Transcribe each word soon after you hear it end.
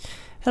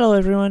Hello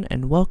everyone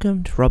and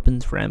welcome to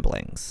Robin's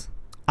Ramblings.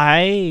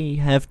 I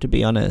have to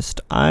be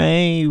honest,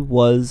 I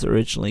was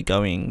originally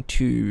going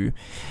to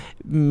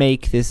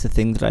make this a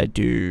thing that I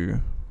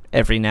do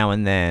every now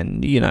and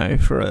then,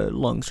 for a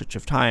long stretch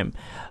of time.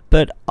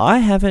 But I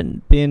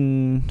haven't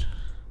been...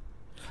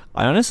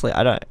 I don't think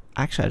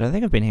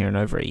I've been here in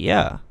over a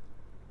year.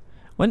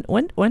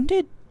 When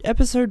did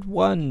episode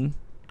 1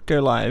 go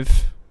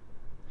live?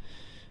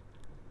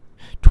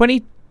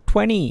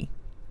 2020.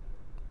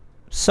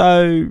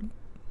 So...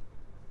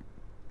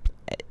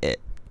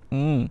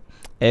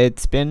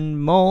 It's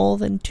been more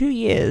than 2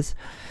 years.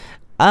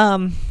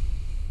 I'm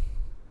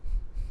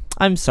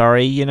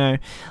sorry,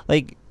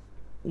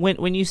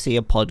 when you see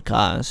a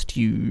podcast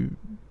you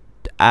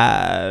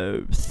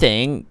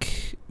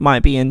think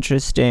might be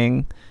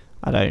interesting,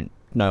 I don't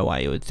know why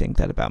you would think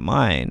that about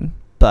mine,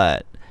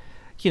 but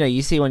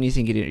you see one you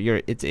think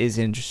it is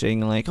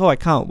interesting, like, oh, I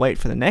can't wait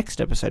for the next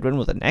episode. When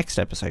will the next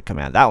episode come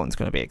out? That one's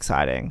going to be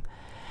exciting.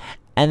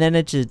 And then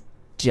it just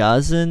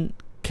doesn't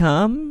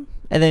come.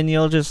 And then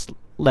you're just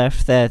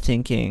left there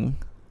thinking,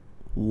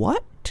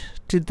 what?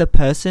 Did the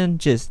person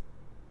just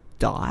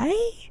die?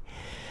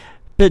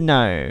 But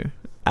no,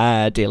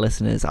 dear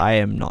listeners, I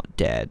am not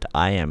dead.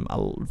 I am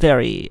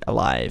very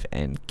alive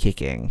and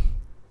kicking.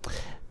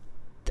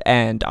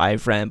 And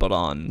I've rambled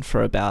on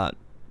for about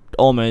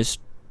almost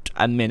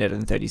a minute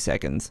and 30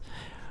 seconds.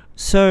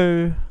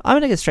 So I'm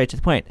going to get straight to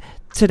the point.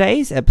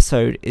 Today's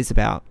episode is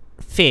about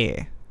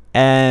fear.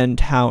 And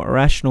how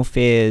irrational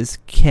fears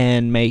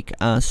can make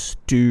us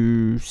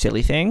do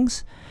silly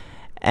things,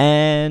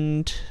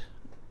 and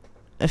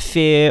how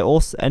fear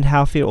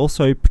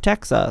also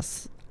protects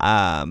us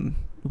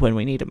when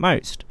we need it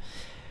most.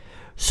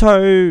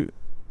 So,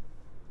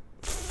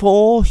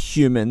 for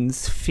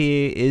humans,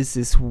 fear is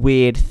this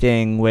weird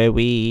thing where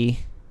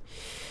we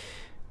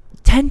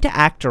tend to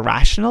act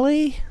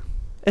irrationally,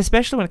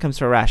 especially when it comes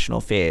to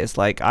irrational fears.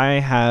 Like, I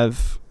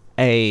have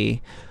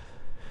a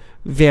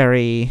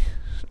very...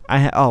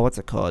 what's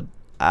it called?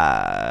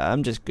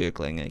 I'm just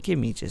Googling it. Give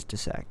me just a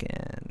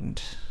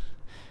second.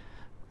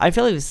 I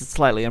feel like this is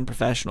slightly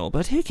unprofessional,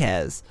 but who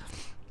cares?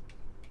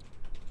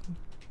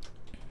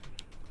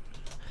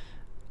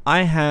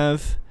 I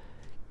have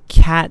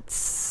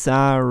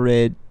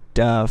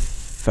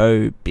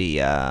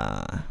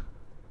catsaridophobia.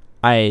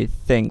 I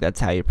think that's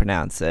how you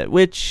pronounce it,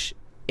 which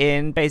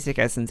in basic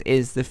essence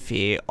is the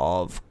fear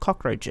of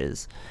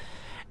cockroaches.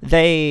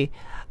 They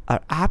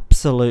are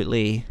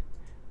absolutely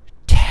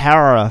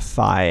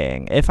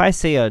terrifying. If I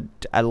see a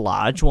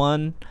large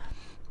one,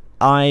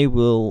 I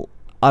will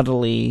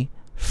utterly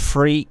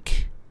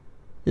freak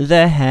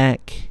the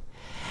heck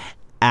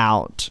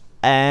out.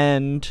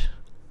 And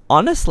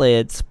honestly,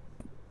 it's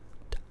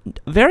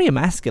very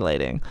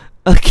emasculating.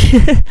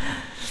 Okay.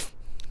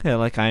 Yeah,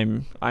 like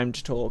I'm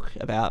to talk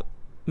about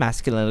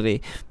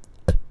masculinity.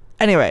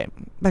 Anyway,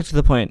 back to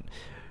the point.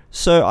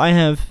 So I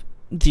have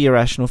the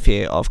irrational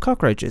fear of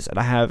cockroaches, and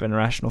I have an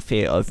irrational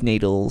fear of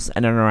needles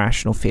and an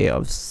irrational fear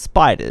of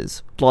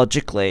spiders.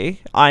 Logically,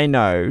 I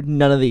know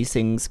none of these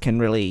things can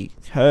really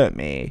hurt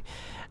me.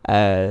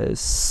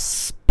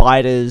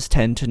 Spiders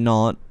tend to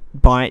not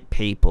bite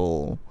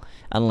people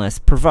unless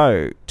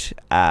provoked.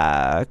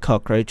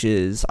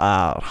 Cockroaches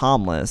are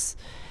harmless.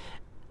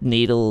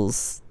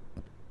 Needles...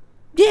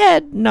 yeah,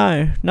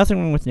 no, nothing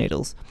wrong with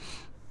needles.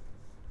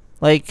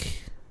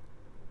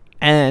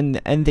 And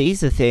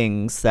these are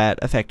things that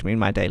affect me in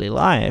my daily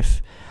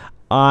life.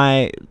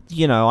 I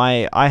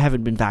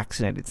haven't been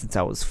vaccinated since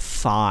I was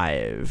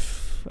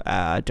 5.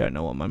 I don't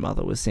know what my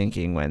mother was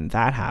thinking when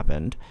that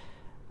happened.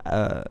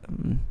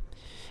 And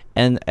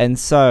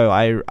so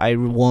I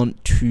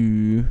want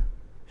to...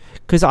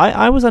 because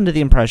I was under the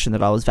impression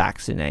that I was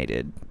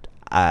vaccinated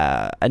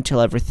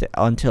until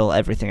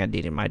everything I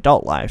did in my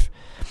adult life.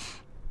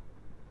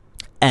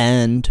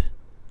 And,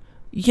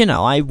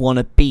 I want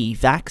to be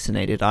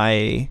vaccinated.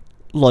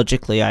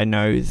 Logically, I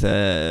know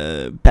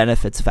the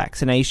benefits of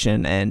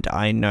vaccination, and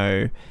I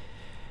know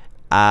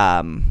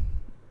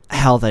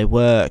how they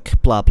work,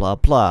 blah, blah,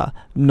 blah.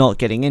 Not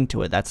getting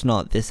into it. That's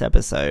not this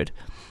episode.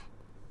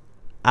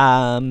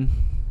 But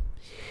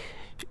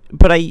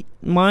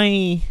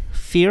my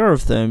fear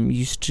of them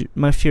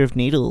my fear of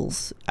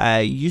needles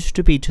used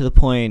to be to the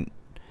point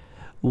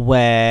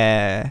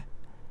where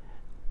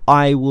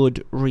I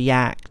would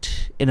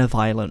react in a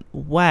violent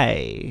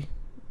way.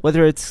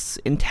 Whether it's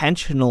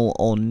intentional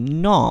or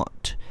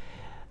not,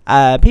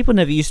 people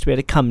never used to be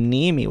able to come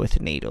near me with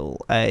a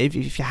needle. If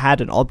you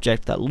had an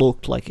object that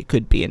looked like it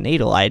could be a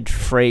needle, I'd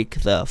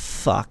freak the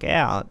fuck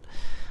out.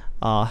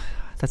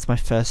 That's my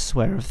first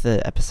swear of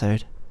the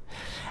episode.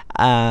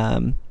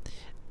 I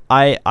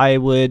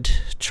would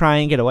try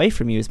and get away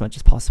from you as much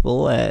as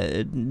possible,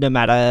 no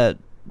matter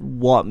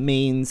what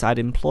means I'd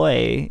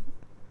employ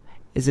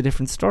is a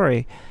different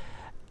story.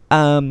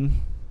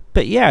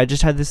 But yeah, I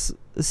just have this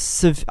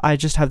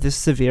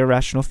severe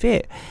irrational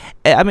fear.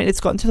 I mean, it's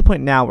gotten to the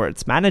point now where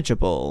it's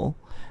manageable.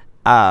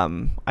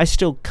 I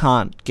still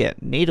can't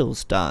get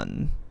needles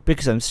done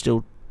because I'm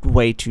still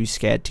way too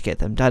scared to get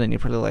them done, and you're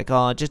probably like,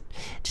 oh, just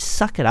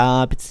suck it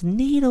up, it's a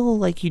needle,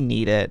 like, you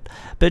need it.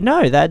 But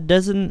no, that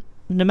doesn't,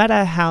 no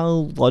matter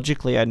how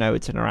logically I know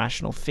it's an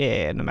irrational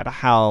fear, no matter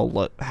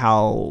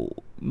how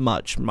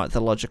much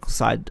the logical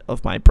side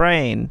of my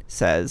brain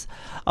says,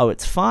 oh,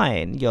 it's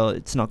fine,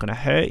 it's not going to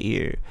hurt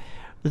you,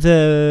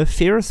 the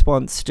fear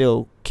response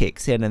still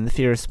kicks in, and the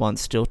fear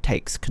response still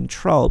takes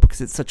control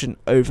because it's such an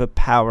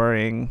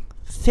overpowering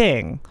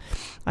thing.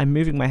 I'm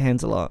moving my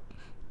hands a lot.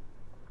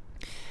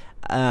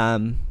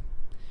 And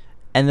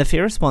the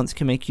fear response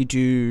can make you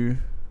do,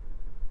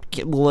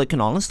 well, it can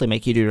honestly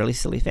make you do really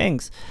silly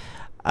things.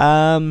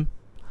 You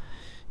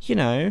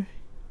know,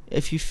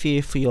 if you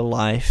fear for your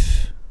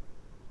life,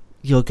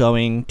 you're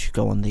going to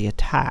go on the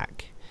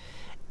attack.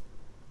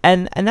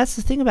 And that's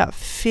the thing about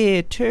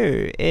fear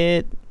too.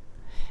 It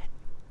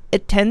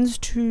tends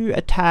to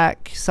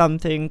attack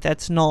something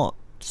that's not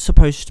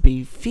supposed to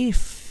be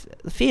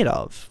feared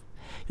of.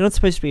 You're not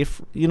supposed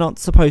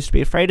to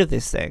be afraid of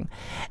this thing,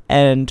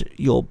 and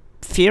your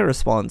fear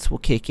response will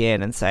kick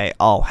in and say,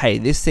 oh, hey,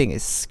 this thing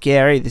is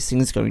scary, this thing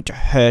is going to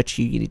hurt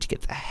you, you need to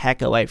get the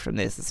heck away from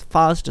this as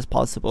fast as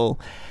possible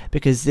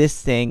because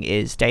this thing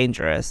is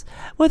dangerous.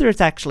 Whether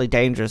it's actually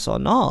dangerous or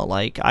not,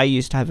 like, I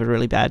used to have a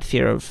really bad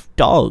fear of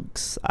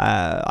dogs.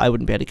 I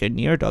wouldn't be able to go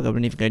near a dog, I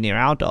wouldn't even go near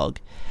our dog.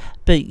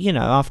 But, you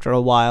know, after a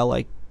while,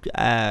 like,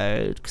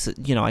 'cause,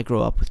 you know, I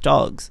grew up with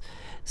dogs,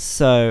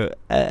 so,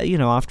 you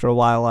know, after a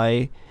while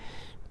I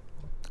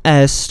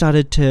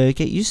started to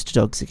get used to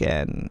dogs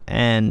again,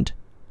 and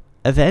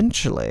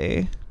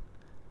eventually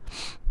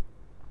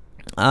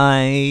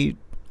I'm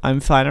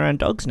fine around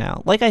dogs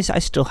now. Like, I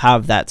still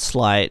have that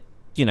slight,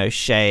 you know,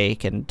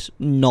 shake and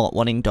not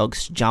wanting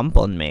dogs to jump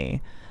on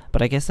me,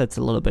 but I guess that's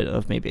a little bit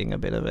of me being a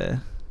bit of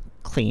a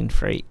clean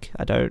freak.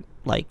 I don't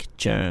like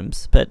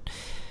germs, but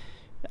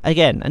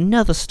again,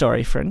 another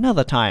story for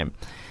another time.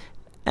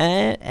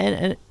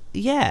 And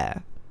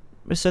yeah,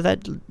 so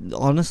that,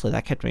 honestly,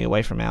 that kept me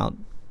away from our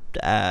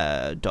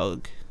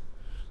dog.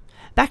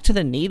 Back to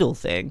the needle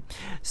thing.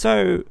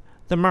 So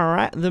the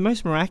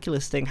most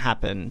miraculous thing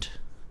happened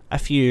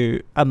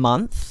a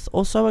month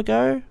or so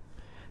ago.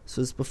 This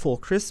was before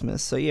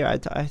Christmas, so yeah,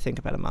 I think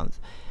about a month.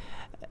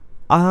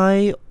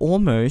 I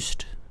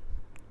almost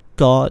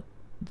got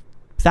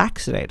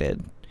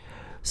vaccinated.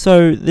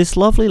 So this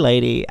lovely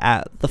lady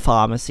at the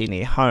pharmacy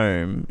near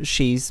home,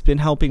 she's been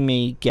helping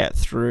me get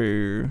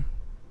through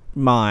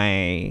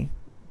my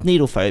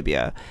needle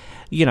phobia,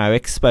 you know,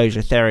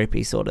 exposure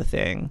therapy sort of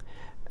thing,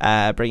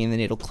 bringing the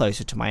needle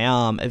closer to my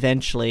arm.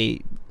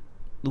 Eventually,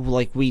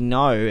 like, we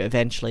know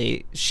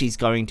eventually she's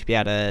going to be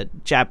able to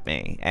jab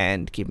me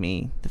and give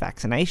me the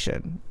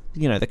vaccination,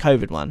 you know, the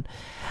COVID one.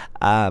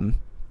 And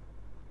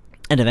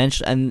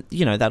eventually, and,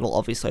 you know, that'll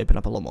obviously open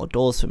up a lot more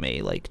doors for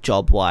me, like,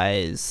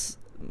 job-wise,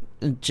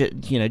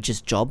 you know,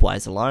 just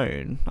job-wise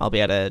alone. I'll be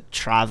able to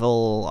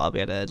travel, I'll be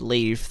able to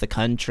leave the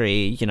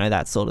country, you know,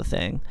 that sort of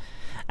thing.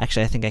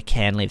 Actually, I think I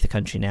can leave the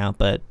country now,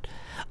 but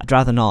I'd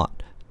rather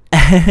not.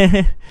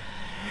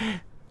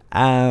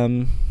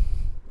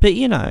 But,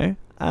 you know,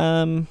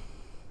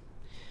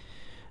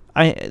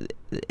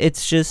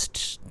 it's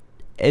just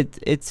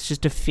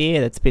a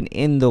fear that's been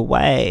in the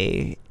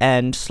way,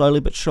 and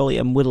slowly but surely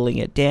I'm whittling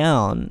it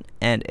down,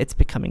 and it's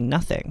becoming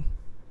nothing.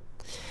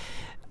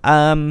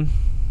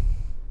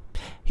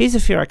 Here's a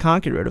fear I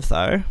can't get rid of,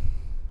 though.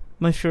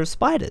 My fear of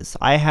spiders.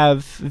 I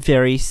have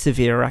very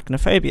severe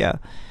arachnophobia,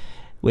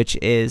 which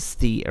is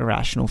the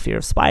irrational fear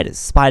of spiders.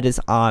 Spiders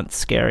aren't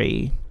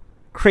scary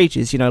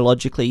creatures. You know,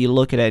 logically, you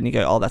look at it and you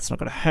go, oh, that's not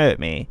going to hurt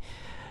me.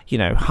 You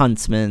know,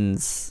 huntsman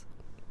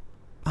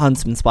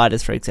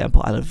spiders, for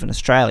example, I live in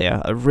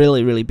Australia, are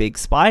really, really big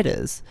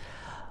spiders,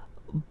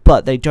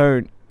 but they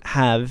don't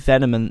have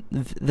venom.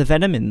 The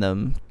venom in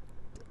them,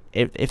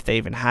 if they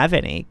even have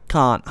any,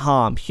 can't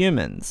harm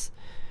humans.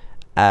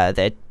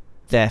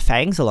 Their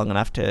fangs are long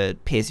enough to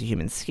pierce a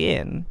human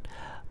skin,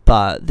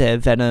 but their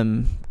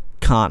venom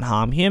can't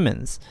harm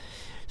humans.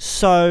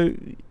 So,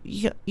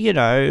 you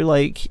know,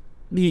 like,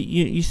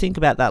 you think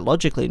about that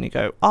logically and you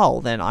go,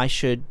 oh, then I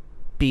should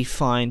be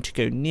fine to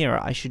go near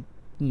it. I should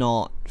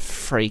not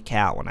freak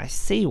out when I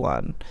see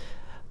one.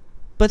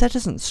 But that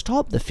doesn't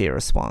stop the fear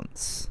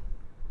response,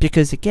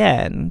 because,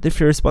 again, the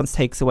fear response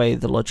takes away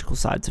the logical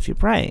sides of your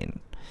brain.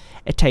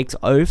 It takes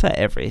over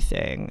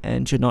everything,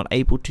 and you're not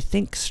able to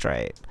think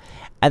straight.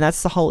 And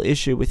that's the whole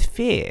issue with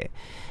fear.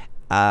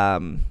 I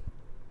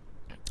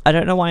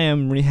don't know why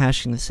I'm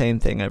rehashing the same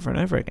thing over and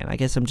over again. I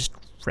guess I'm just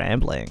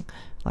rambling,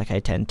 like I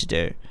tend to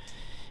do.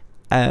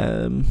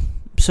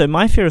 So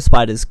my fear of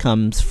spiders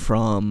comes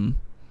from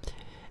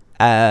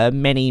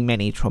many,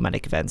 many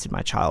traumatic events in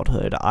my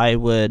childhood.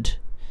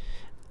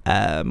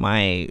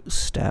 My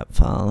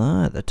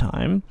stepfather at the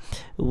time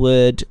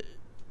would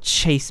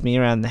chase me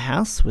around the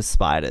house with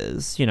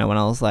spiders, you know, when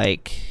I was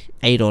like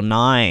 8 or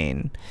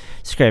 9,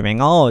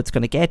 screaming, oh, it's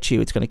going to get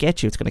you, it's going to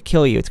get you, it's going to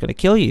kill you, it's going to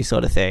kill you,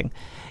 sort of thing.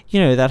 You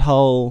know, that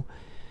whole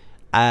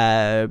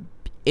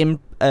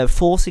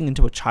forcing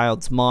into a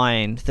child's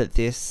mind that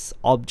this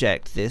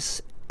object,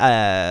 this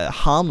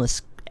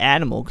harmless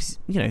animal, because,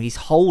 he's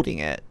holding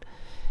it,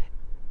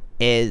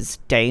 is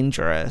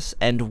dangerous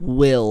and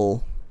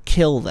will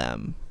kill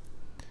them.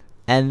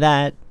 And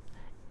that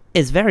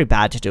is very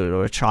bad to do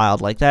to a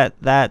child. Like,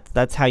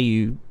 that's how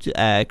you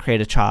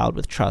create a child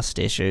with trust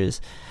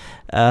issues.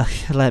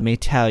 Let me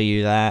tell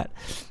you that.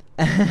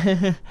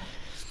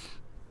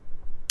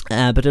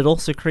 But it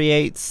also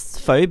creates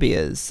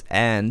phobias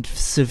and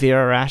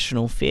severe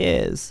irrational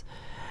fears.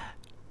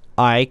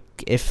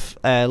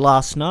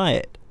 Last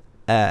night,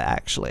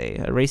 actually,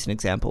 a recent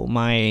example,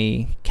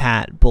 my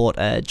cat brought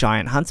a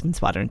giant huntsman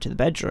spider into the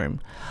bedroom.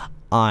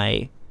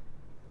 I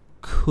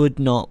could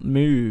not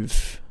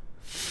move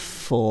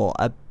for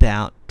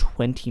about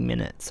 20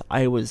 minutes.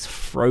 I was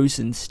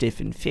frozen stiff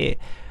in fear.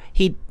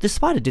 The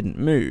spider didn't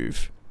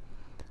move,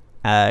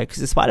 because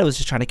the spider was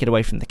just trying to get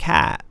away from the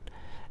cat.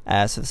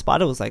 So the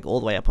spider was like all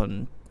the way up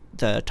on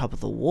the top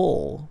of the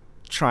wall,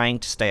 trying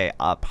to stay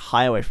up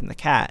high away from the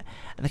cat,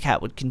 and the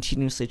cat would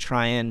continuously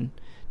try and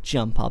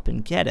jump up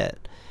and get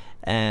it.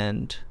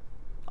 And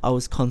I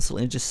was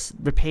constantly just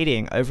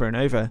repeating over and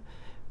over,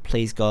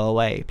 please go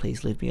away,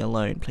 please leave me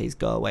alone, please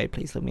go away,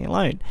 please leave me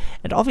alone.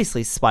 And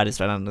obviously spiders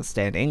don't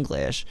understand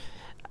English,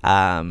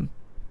 but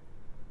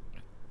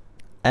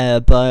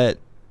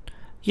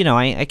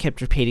I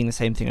kept repeating the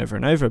same thing over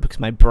and over because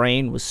my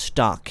brain was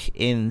stuck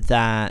in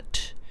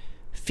that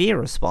fear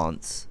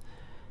response.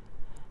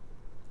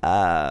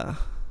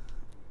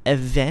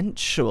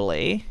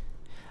 Eventually,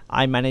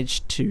 I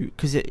managed to,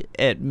 because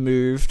it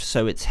moved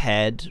so its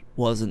head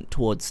wasn't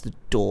towards the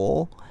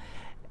door,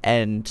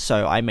 and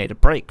so I made a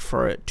break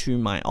for it to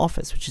my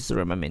office, which is the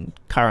room I'm in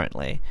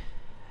currently.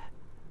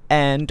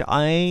 And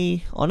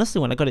I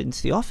honestly, when I got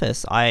into the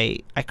office, I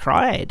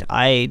cried.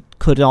 I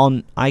could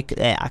not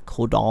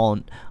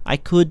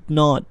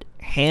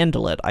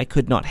handle it. I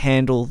could not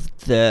handle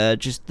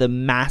the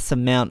mass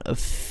amount of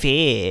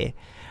fear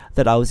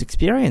that I was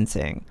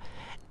experiencing.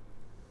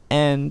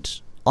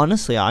 And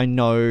honestly, I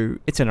know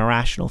it's an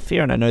irrational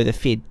fear, and I know the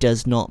fear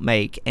does not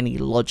make any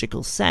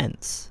logical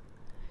sense.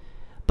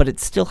 But it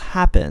still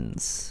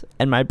happens,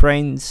 and my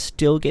brain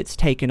still gets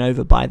taken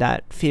over by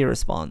that fear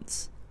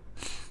response.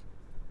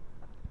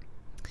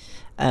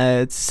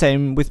 It's the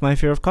same with my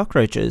fear of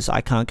cockroaches.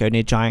 I can't go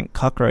near giant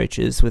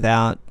cockroaches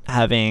without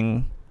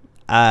having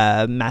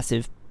a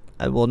massive,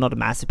 not a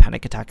massive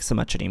panic attack so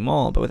much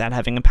anymore, but without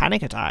having a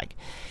panic attack.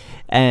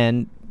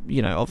 And,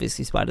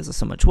 obviously spiders are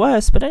so much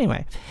worse, but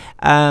anyway.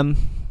 But,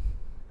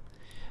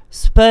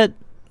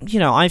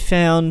 I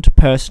found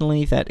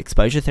personally that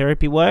exposure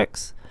therapy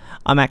works.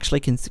 I'm actually,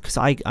 because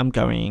I'm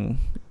going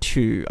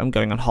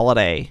on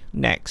holiday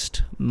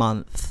next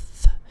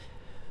month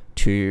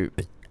to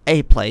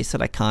a place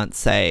that I can't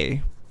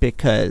say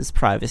because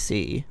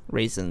privacy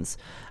reasons.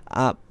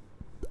 I'll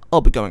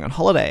be going on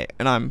holiday,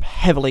 and I'm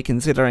heavily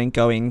considering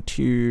going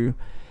to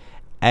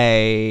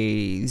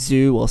a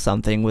zoo or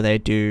something where they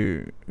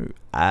do,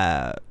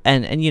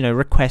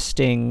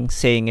 requesting,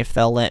 seeing if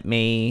they'll let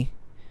me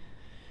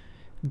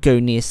go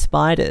near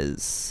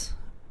spiders.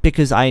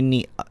 Because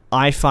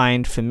I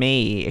find, for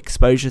me,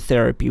 exposure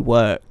therapy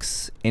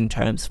works in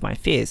terms of my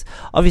fears.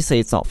 Obviously,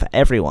 it's not for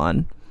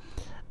everyone,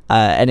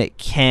 and it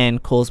can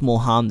cause more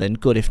harm than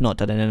good if not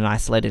done in an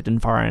isolated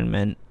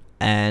environment,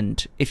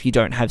 and if you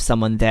don't have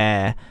someone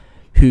there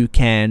who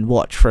can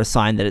watch for a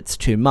sign that it's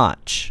too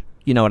much.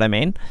 You know what I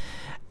mean?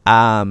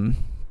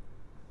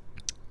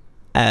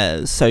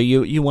 So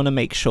you want to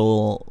make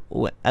sure,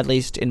 at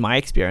least in my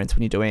experience,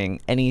 when you're doing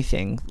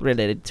anything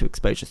related to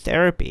exposure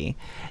therapy,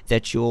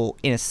 that you're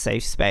in a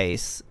safe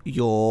space,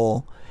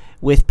 you're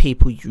with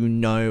people you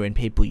know and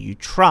people you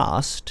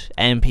trust,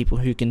 and people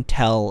who can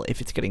tell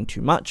if it's getting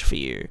too much for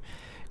you.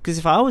 Because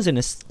if I was in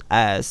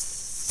a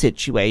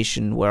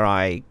situation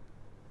where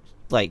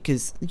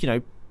because,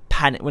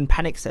 when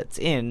panic sets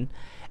in,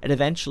 and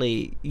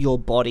eventually your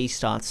body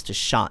starts to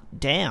shut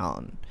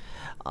down.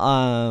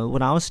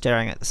 When I was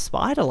staring at the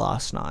spider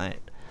last night,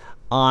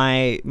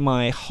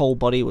 my whole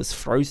body was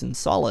frozen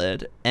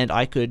solid, and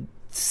I could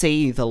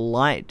see the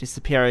light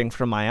disappearing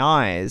from my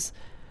eyes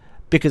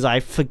because I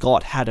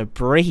forgot how to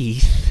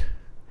breathe.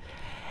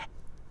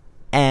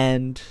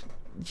 And,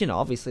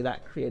 obviously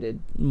that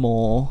created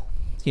more,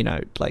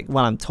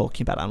 when I'm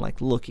talking about, I'm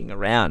looking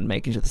around,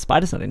 making sure the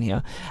spider's not in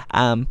here.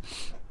 And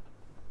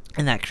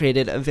that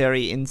created a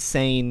very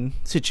insane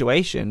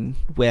situation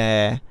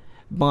where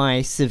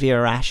my severe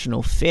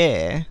irrational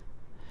fear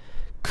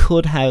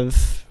could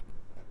have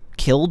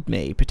killed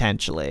me,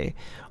 potentially,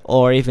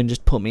 or even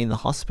just put me in the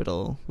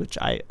hospital, which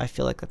I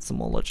feel like that's a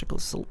more logical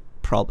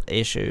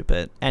issue,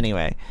 but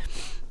anyway.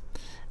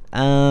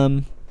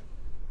 But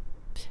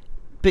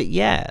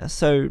yeah,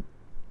 so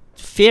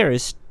fear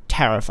is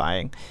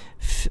terrifying.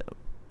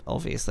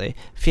 Obviously,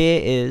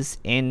 fear is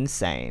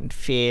insane.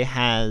 Fear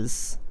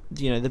has,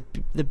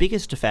 the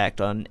biggest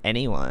effect on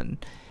anyone.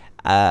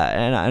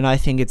 And I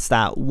think it's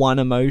that one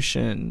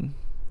emotion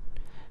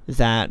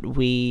that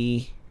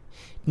we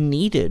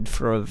needed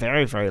for a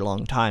very, very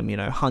long time.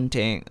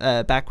 Hunting,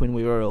 back when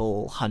we were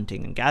all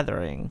hunting and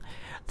gathering,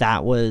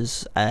 that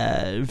was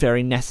a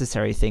very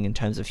necessary thing in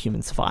terms of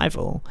human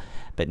survival.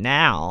 But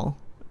now,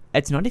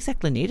 it's not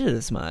exactly needed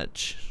as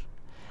much.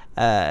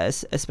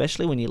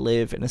 Especially when you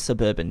live in a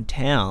suburban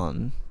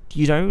town.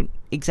 You don't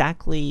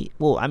exactly...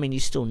 Well, I mean, you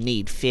still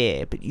need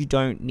fear, but you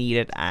don't need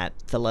it at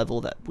the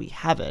level that we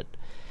have it.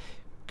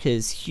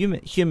 Because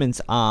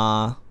humans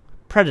are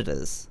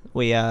predators.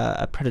 We are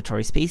a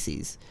predatory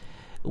species.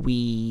 But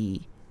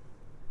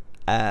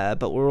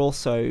we're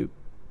also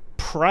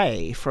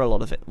prey for a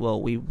lot of it.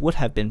 Well, we would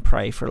have been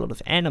prey for a lot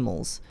of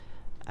animals,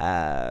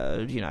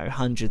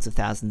 hundreds of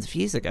thousands of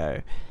years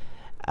ago.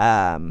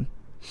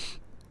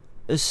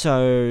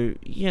 So,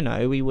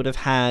 we would have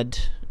had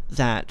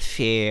that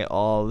fear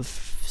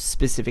of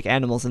specific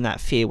animals, and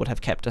that fear would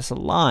have kept us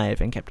alive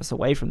and kept us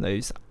away from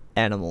those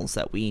animals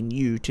that we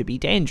knew to be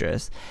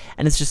dangerous.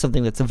 And it's just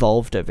something that's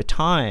evolved over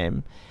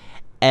time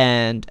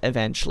and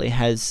eventually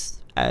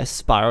has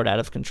spiraled out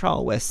of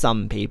control, where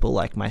some people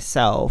like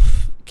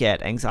myself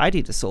get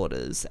anxiety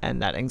disorders, and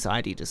that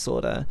anxiety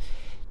disorder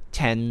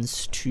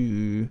tends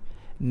to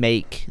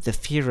make the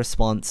fear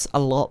response a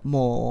lot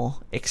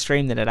more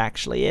extreme than it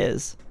actually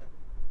is.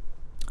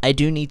 I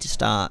do need to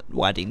start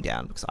winding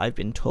down because I've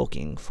been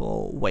talking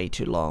for way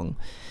too long,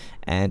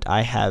 and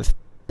I have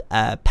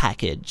a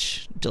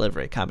package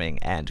delivery coming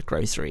and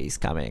groceries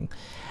coming.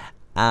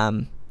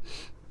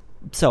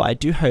 So I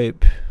do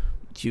hope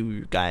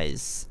you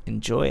guys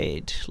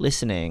enjoyed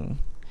listening.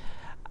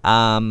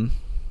 I'm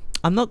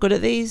not good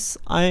at these.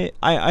 I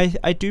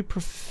do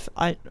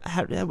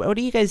what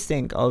do you guys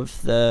think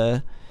of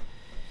the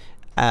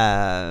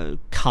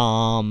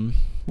calm,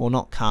 well,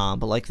 not calm,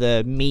 but like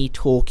the me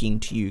talking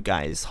to you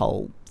guys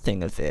whole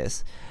thing of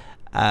this?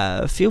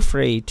 Feel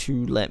free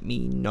to let me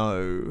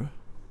know,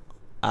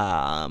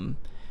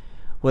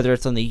 whether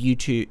it's on the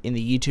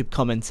YouTube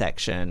comment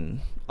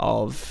section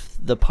of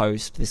the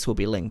post this will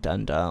be linked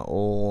under,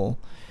 or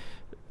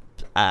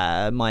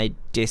my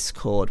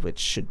Discord, which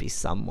should be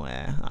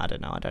somewhere. I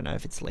don't know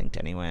if it's linked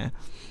anywhere.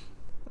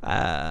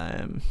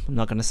 I'm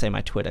not going to say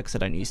my Twitter because I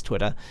don't use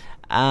Twitter.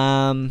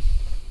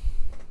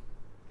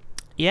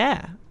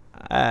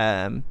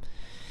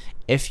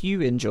 If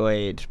you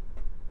enjoyed,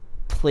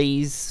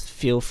 please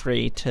feel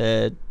free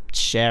to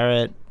share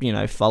it,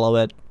 follow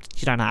it.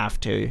 You don't have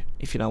to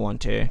if you don't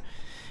want to.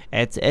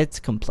 It's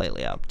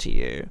completely up to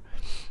you.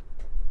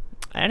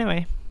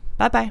 Anyway,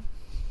 bye bye.